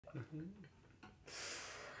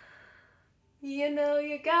You know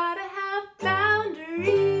you gotta have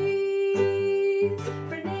boundaries.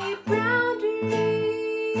 Brené Brown-daries.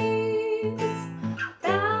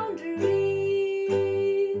 Boundaries.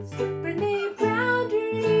 Brené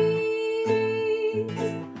Brown-daries.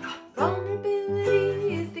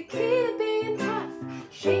 Vulnerability is the key to being tough.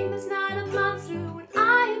 Shame is not a monster when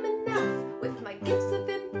I am enough. With my gifts of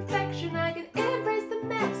imperfection, I can embrace the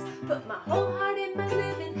mess. Put my whole heart in my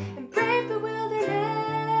living and brave the wilderness.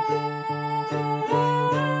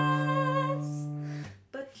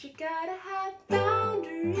 But you gotta have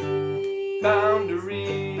boundaries.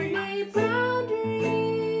 Boundaries. Brené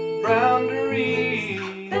Brown-daries. Brown-daries.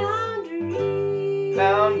 Boundaries.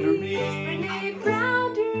 Boundaries. Brené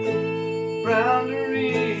Brown-daries.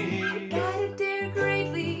 Brown-daries. You gotta dare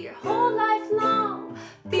greatly your whole life long.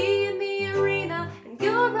 Be in the arena and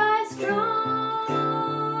you'll rise strong.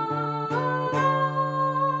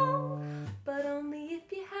 But only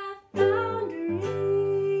if you have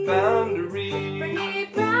boundaries. Boundaries.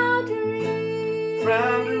 Brené Brown-daries.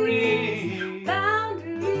 Brown-daries.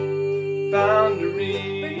 Boundaries. Boundaries.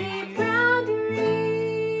 Brené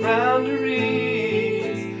Brown-daries.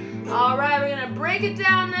 Boundaries. Alright, we're gonna break it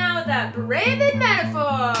down now with that B.R.A.V.I.N.G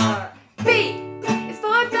metaphor. B is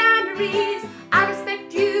for boundaries. I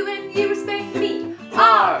respect you and you respect me.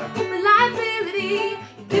 R, reliability.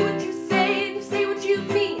 You do what you say and you say what you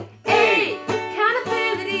mean. A,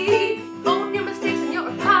 accountability. Own your mistakes and your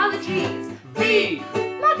apologies. B,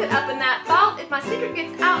 lock it up in that vault. If my secret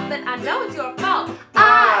gets out, then I know it's your fault.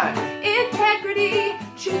 I, integrity.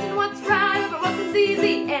 Choosing what's right over what comes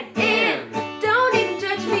easy. And N, don't even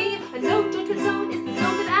judge me. A no judgment zone is the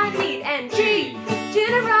zone that I need. And G,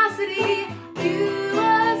 generosity. You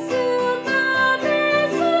assume the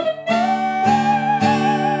best for me.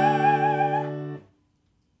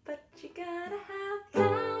 But you gotta have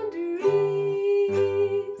boundaries.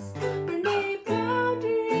 Brené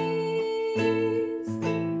Brown-daries.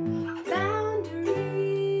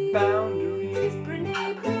 Boundaries. Boundaries. Brené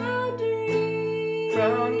Brown-daries.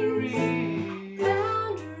 Boundaries.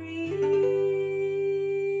 Boundaries.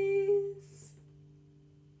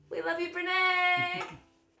 We love you, Brené.